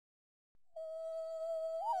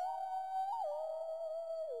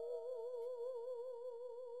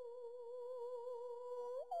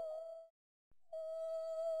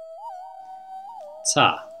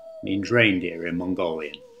Tsa means reindeer in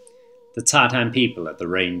Mongolian. The Tsatan people are the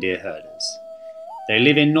reindeer herders. They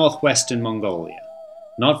live in northwestern Mongolia,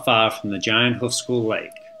 not far from the giant Hoofschool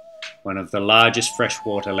Lake, one of the largest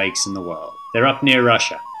freshwater lakes in the world. They're up near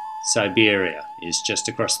Russia. Siberia is just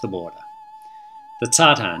across the border. The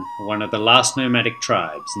Tsatan are one of the last nomadic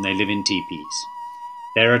tribes, and they live in tipis.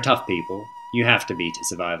 They're a tough people. You have to be to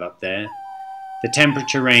survive up there. The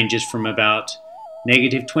temperature ranges from about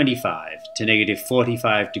 -25 to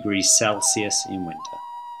 -45 degrees Celsius in winter.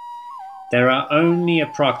 There are only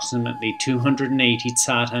approximately 280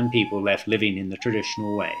 Tsatan people left living in the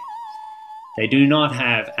traditional way. They do not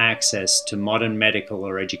have access to modern medical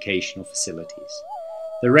or educational facilities.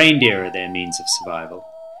 The reindeer are their means of survival,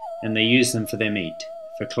 and they use them for their meat,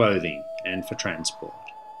 for clothing, and for transport.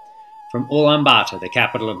 From Ulaanbaatar, the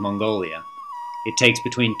capital of Mongolia, it takes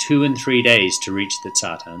between 2 and 3 days to reach the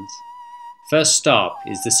Tsaatans. First stop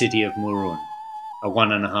is the city of Murun, a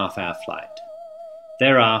 1.5-hour flight.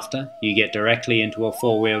 Thereafter, you get directly into a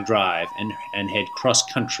 4-wheel drive and head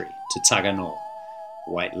cross-country to Tsaganol,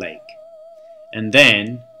 White Lake. And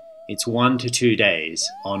then, it's 1 to 2 days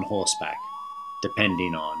on horseback,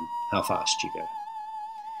 depending on how fast you go.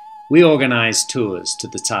 We organize tours to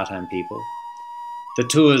the Tsatan people. The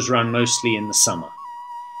tours run mostly in the summer.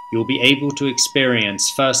 You'll be able to experience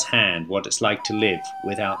firsthand what it's like to live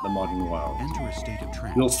without the modern world.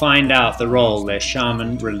 You'll find out the role their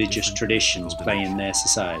shaman religious traditions play in their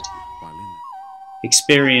society.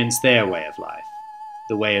 Experience their way of life,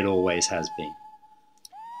 the way it always has been.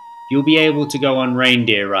 You'll be able to go on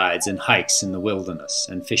reindeer rides and hikes in the wilderness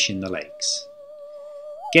and fish in the lakes.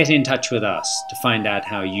 Get in touch with us to find out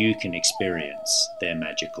how you can experience their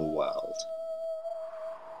magical world.